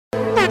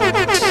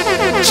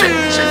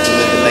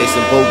Juss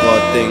and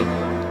Bogard thing.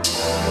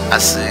 I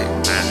see.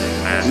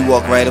 We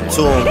walk right up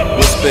to them,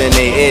 whisper in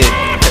their ear.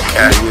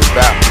 Okay. You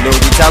know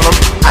what we tell them?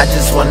 I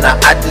just wanna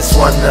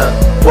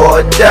pour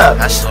it up.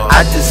 I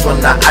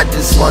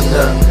just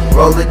wanna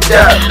roll it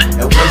up.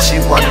 And when she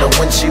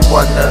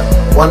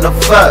wanna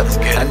fuck,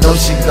 I know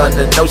she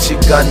gonna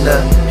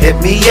hit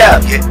me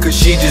up. Cause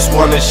she just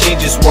wanna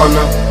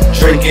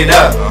drink it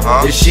up.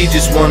 And she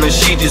just wanna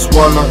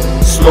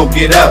smoke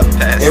it up.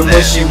 And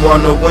when she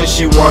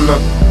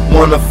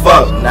wanna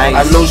fuck, nice.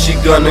 I know she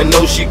gonna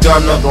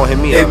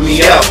hit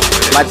me up.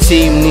 My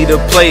team need a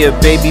player,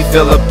 baby,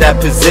 fill up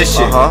that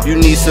position. You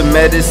need some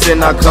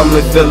medicine, I'll come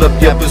and fill up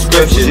your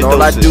prescription.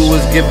 All I do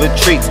is give her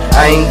treats,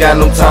 I ain't got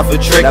no time for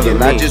tricking.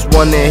 I just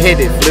wanna hit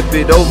it, flip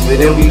it over,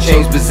 then we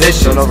change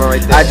positions.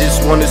 I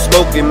just wanna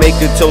smoke and make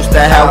a toast to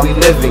how we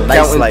living.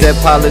 Counting dead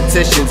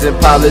politicians and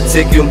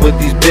politicking with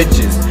these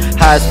bitches.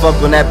 High as fuck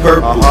on that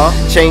purple.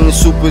 Chain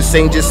super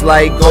saint just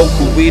like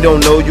Goku. We don't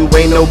know you,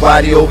 ain't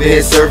nobody over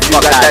here surf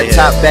you. Got that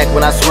top back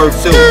when I swerve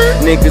too.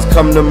 Niggas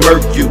come to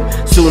murk you.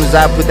 Soon as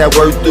I put that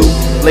word through.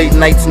 Late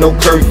nights, no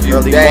curfew.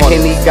 That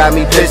Henny got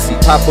me pissy.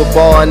 Pop a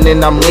ball and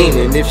then I'm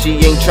leaning. If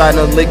she ain't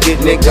tryna lick it,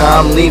 nigga,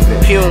 I'm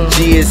leaving.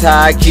 G is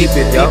how I keep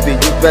it. Deep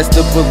it, you best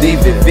to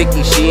believe it.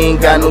 Vicky, she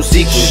ain't got no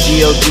secret.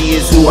 G.L.G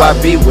is who I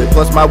be with.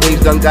 Plus my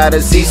waves done got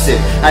her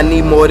seasick. I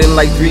need more than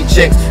like 3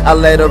 chicks. I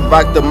let her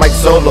rock the mic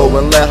solo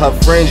and let her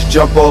friends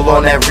jump all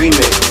on that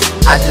remix.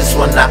 I just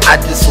wanna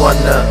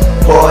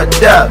pour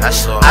it up. I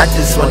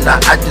just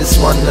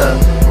wanna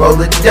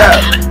roll it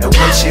up. And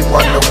when she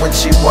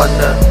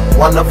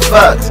wanna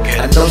fuck,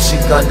 I know she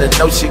gonna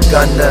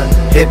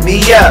hit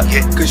me up.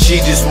 Cause she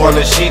just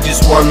wanna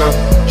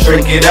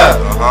drink it up.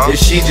 And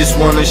she just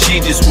wanna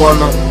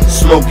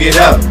smoke it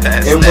up.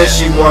 And when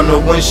she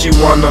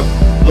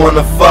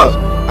wanna fuck,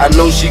 I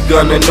know she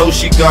gonna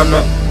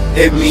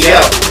hit me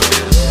up.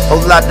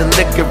 Whole lot of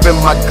liquor in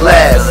my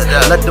glass.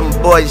 Let them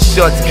boys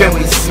shorts, can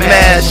we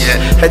smash?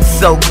 It's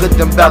so good,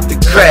 I'm about to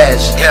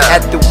crash.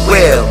 At the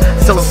wheel,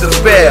 so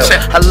surreal.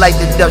 I like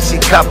the dub, she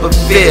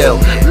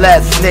Copperfield.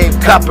 Last name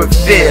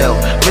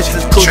Copperfield.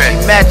 Mrs.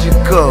 Coochie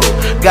Magical,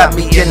 got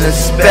me in a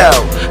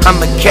spell.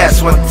 I'm a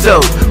catch 1, 2.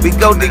 We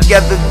go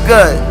together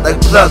good, like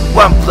plug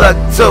 1, plug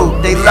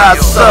 2. They lie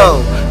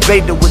so.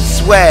 Vader with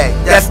swag,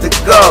 that's the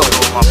goal.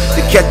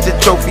 To catch a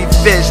trophy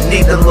fish,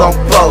 need a long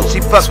pole.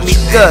 She fuck me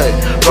good,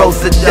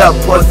 rolls it up,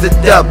 pours it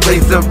up,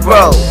 plays a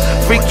roll.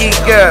 Freaky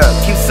girl,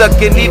 keep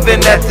sucking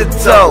even at the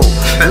toe.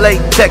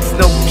 Latex,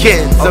 no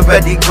kids,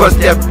 already crossed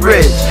that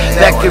bridge.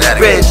 Back in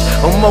Ridge,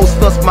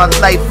 almost lost my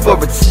life before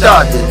it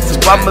started.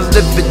 So I'ma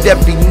live it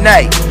every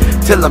night,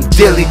 till I'm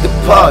dearly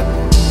departed.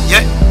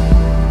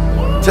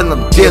 Till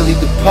I'm dearly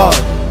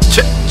departed.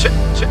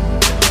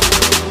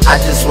 I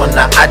just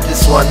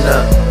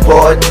wanna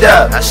pour it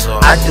up. I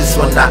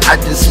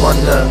just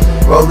wanna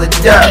roll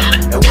it up.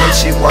 And when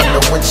she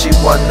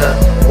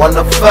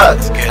wanna fuck,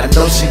 I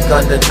know she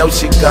gonna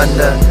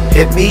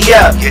hit me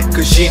up.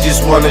 Cause she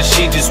just wanna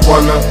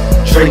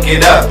drink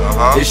it up.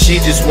 And she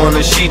just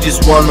wanna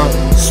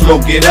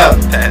smoke it up.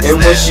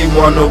 And when she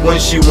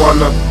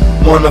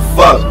wanna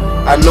fuck,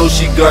 I know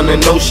she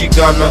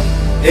gonna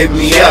hit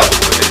me up.